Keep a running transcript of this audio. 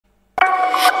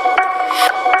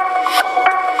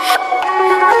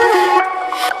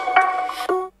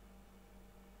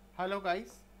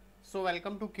guys, so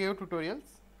welcome to KO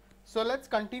tutorials. So let's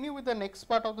continue with the next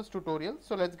part of this tutorial.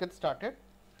 So let's get started.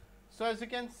 So as you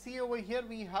can see over here,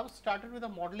 we have started with the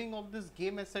modeling of this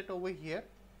game asset over here.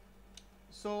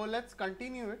 So let's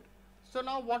continue it. So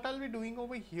now what I'll be doing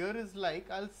over here is like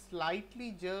I'll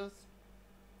slightly just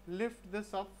lift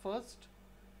this up first,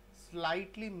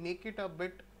 slightly make it a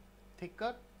bit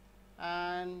thicker,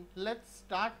 and let's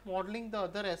start modeling the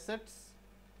other assets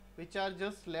which are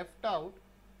just left out.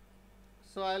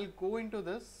 So I'll go into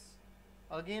this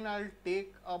again. I'll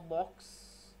take a box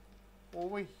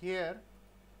over here,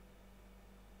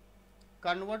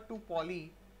 convert to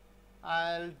poly,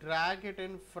 I'll drag it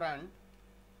in front.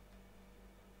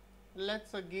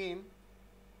 Let's again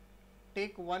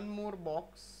take one more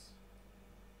box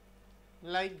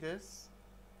like this,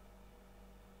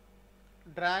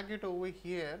 drag it over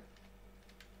here.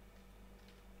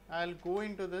 I'll go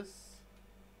into this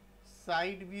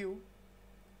side view,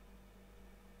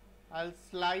 I'll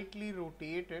slightly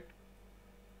rotate it,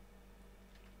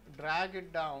 drag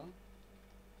it down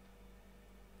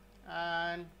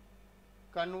and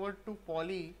convert to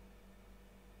poly,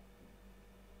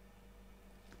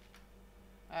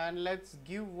 and let's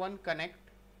give one connect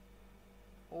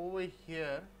over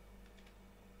here.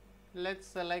 Let's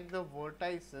select the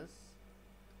vertices,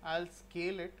 I'll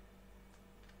scale it,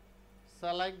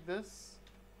 select this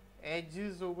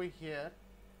edges over here.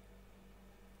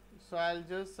 So I'll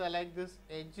just select this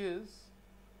edges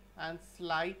and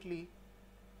slightly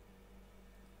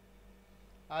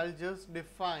I'll just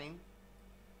define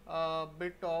a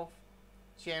bit of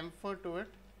chamfer to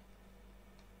it,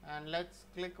 and let's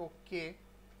click OK.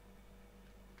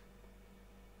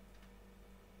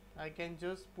 I can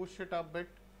just push it a bit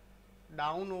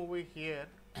down over here.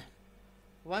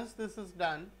 Once this is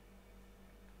done,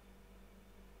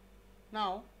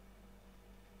 now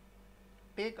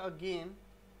take again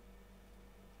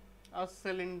a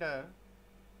cylinder,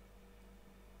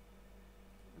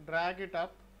 drag it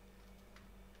up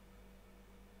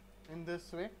in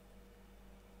this way,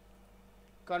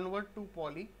 convert to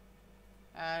poly,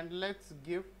 and let's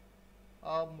give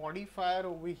a modifier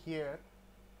over here,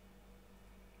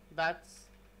 that's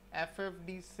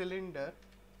FFD cylinder.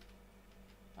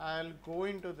 I'll go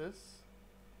into this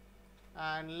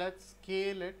and let's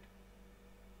scale it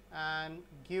and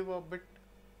give a bit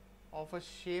of a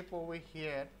shape over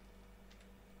here,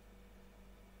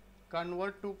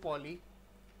 convert to poly,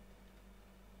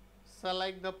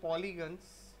 select the polygons,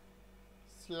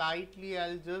 slightly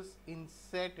I'll just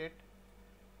insert it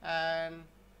and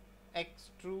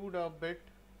extrude a bit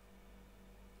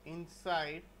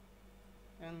inside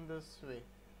in this way.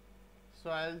 So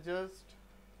I'll just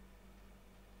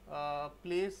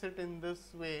place it in this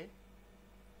way.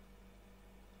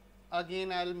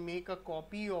 Again I'll make a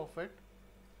copy of it,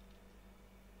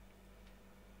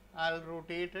 I'll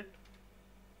rotate it,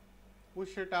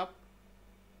 push it up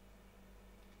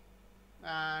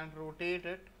and rotate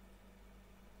it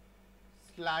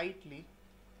slightly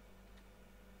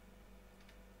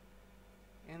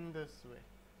in this way.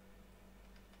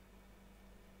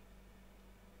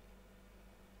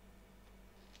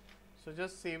 So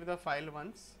just save the file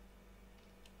once.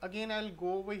 Again I'll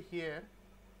go over here,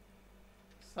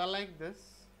 select this,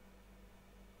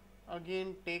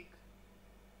 again take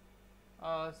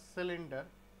a cylinder,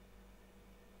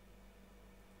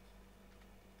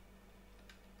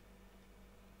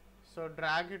 so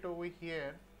drag it over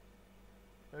here,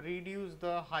 reduce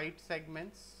the height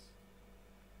segments,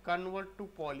 convert to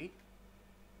poly,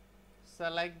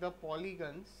 select the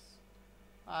polygons,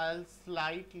 I'll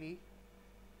slightly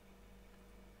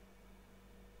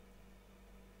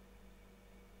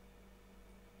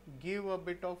give a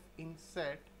bit of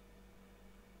inset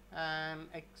and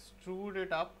extrude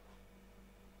it up.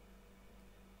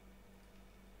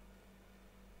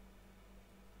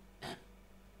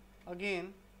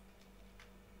 Again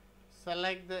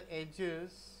select the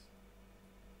edges,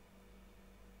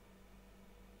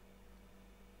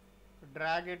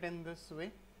 drag it in this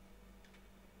way,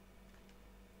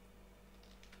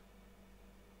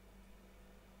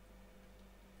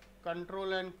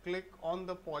 control and click on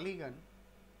the polygon,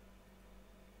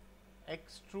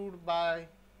 extrude by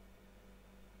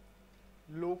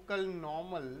local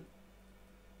normal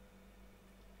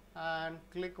and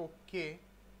click OK.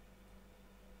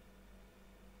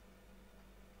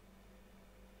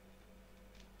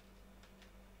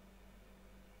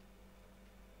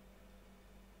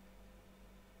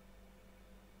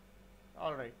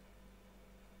 Alright.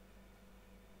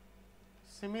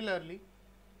 Similarly,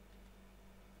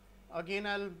 again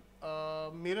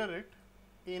I'll mirror it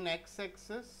in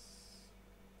x-axis,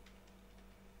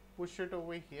 push it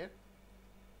over here,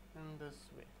 in this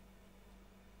way.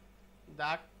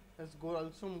 That is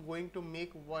also going to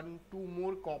make two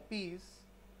more copies.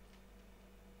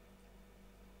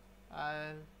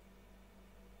 I'll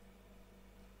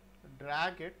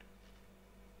drag it,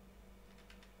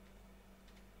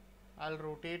 I'll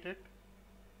rotate it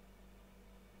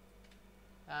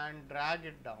and drag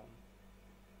it down.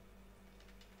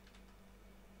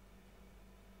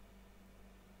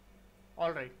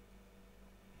 Alright.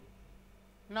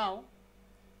 Now,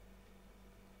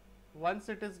 once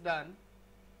it is done,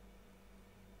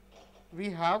 we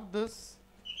have this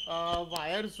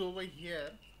wires over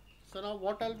here. So now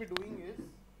what I'll be doing is,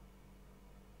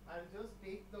 I'll just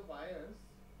take the wires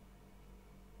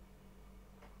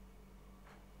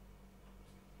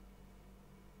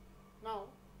now.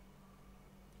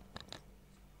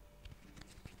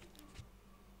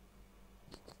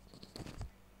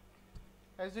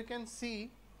 As you can see,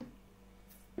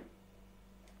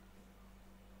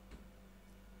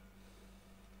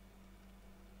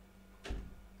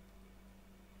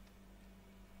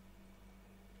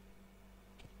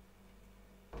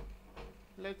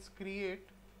 let's create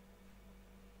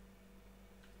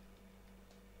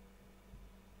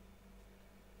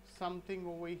something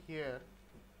over here.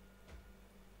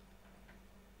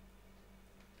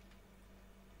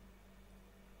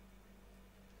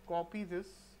 Copy this,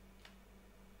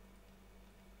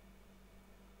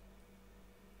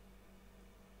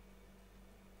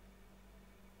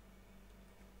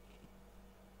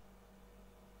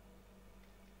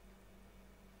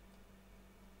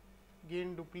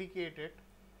 again duplicate it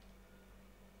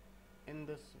in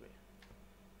this way.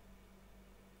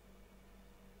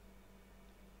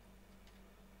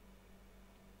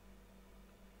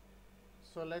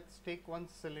 So let's take one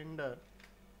cylinder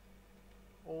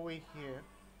over here.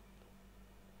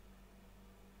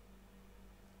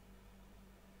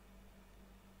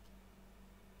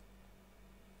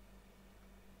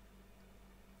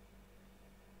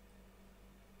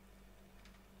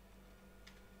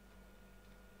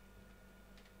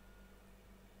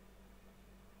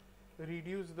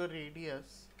 Reduce the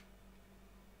radius,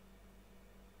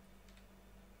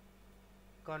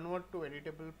 convert to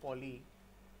editable poly,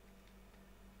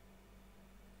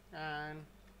 and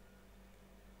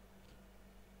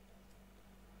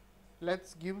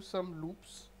let's give some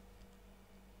loops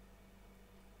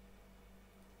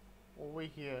over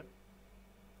here.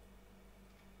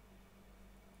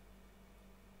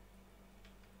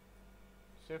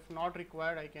 So if not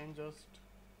required, I can just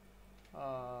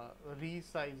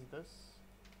resize this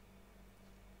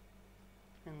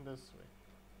in this way.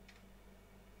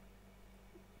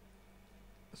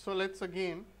 So let's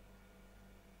again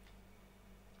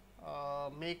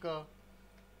make a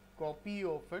copy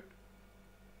of it.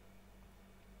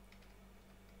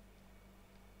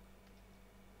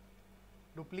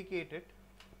 Duplicate it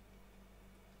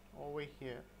over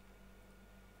here.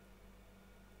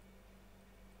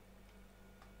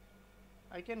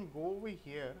 I can go over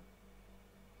here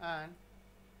and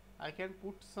I can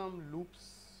put some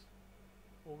loops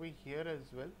over here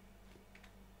as well.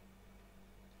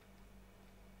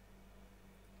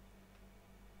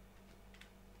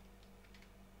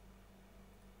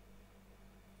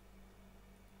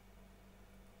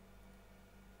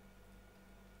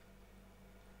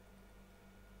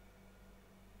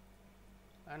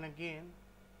 And again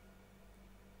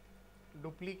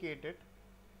duplicate it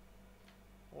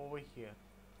over here.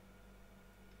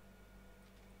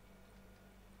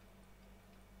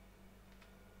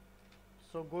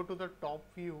 So go to the top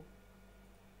view,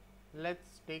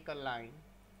 let's take a line,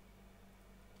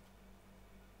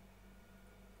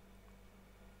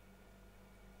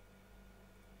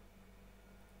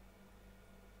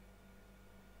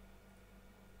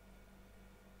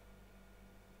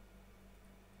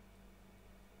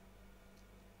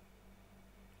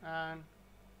 and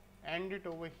end it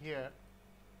over here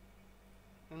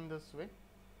in this way.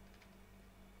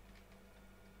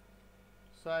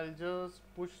 So I'll just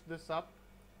push this up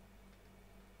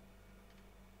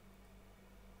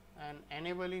and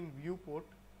enable in viewport,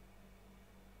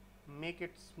 make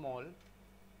it small.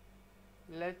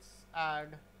 Let's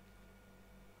add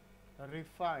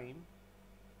refine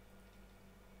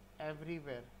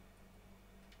everywhere.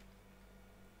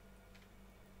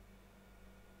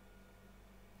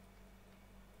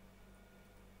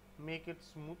 Make it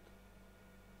smooth.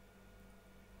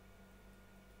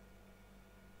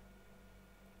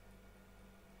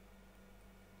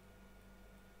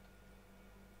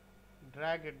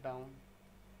 Drag it down.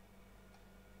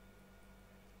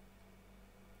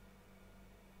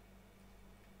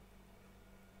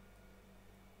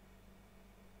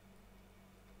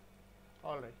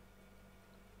 All right.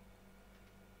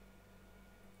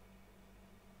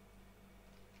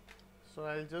 So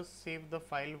I'll just save the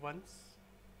file once.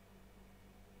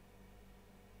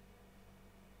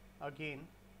 Again,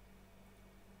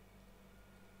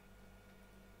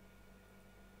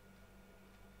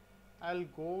 I'll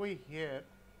go over here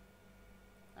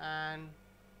and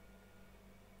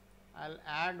I'll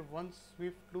add one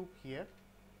swift loop here,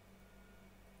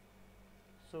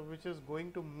 so which is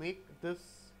going to make this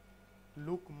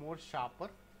look more sharper.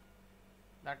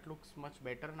 That looks much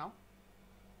better now.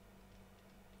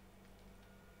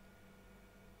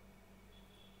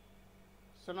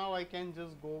 So now I can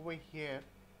just go over here,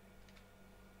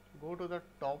 go to the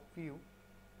top view,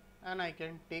 and I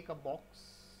can take a box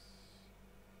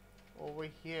over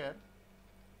here.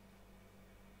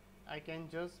 I can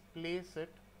just place it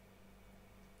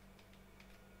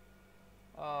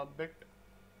a bit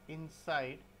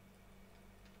inside,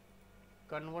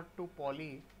 convert to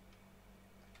poly,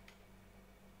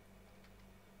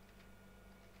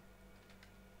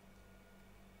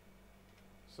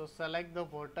 so select the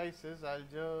vertices. I'll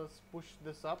just push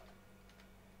this up,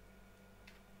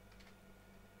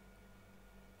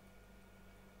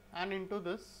 and into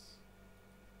this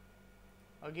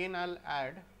again I'll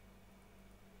add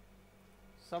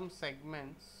some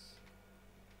segments,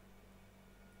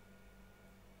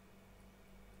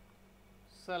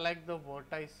 select the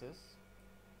vertices,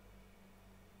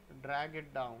 drag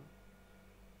it down,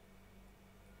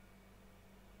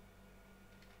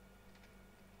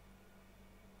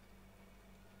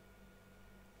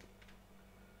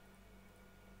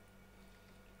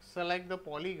 select the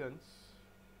polygons,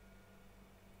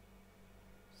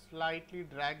 slightly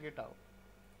drag it out.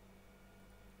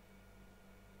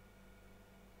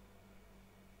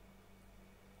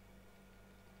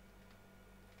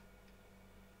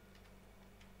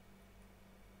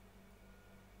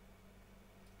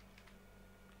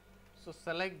 So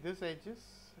select these edges.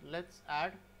 Let's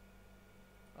add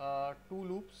 2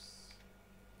 loops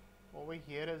over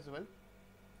here as well,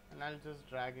 and I'll just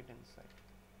drag it inside.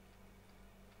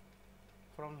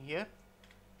 From here,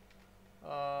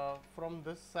 from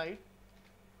this side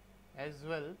as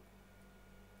well,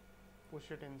 push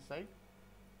it inside,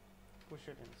 push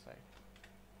it inside.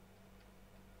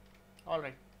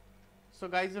 Alright. So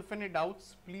guys, if any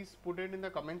doubts, please put it in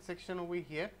the comment section over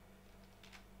here.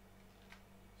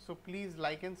 So please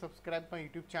like and subscribe my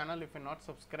YouTube channel if you're not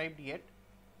subscribed yet.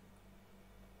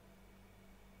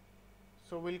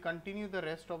 So we'll continue the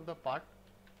rest of the part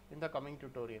in the coming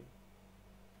tutorial.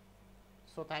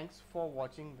 So thanks for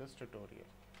watching this tutorial.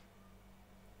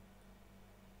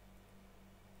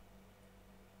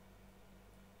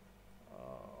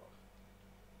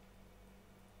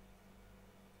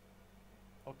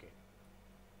 Okay.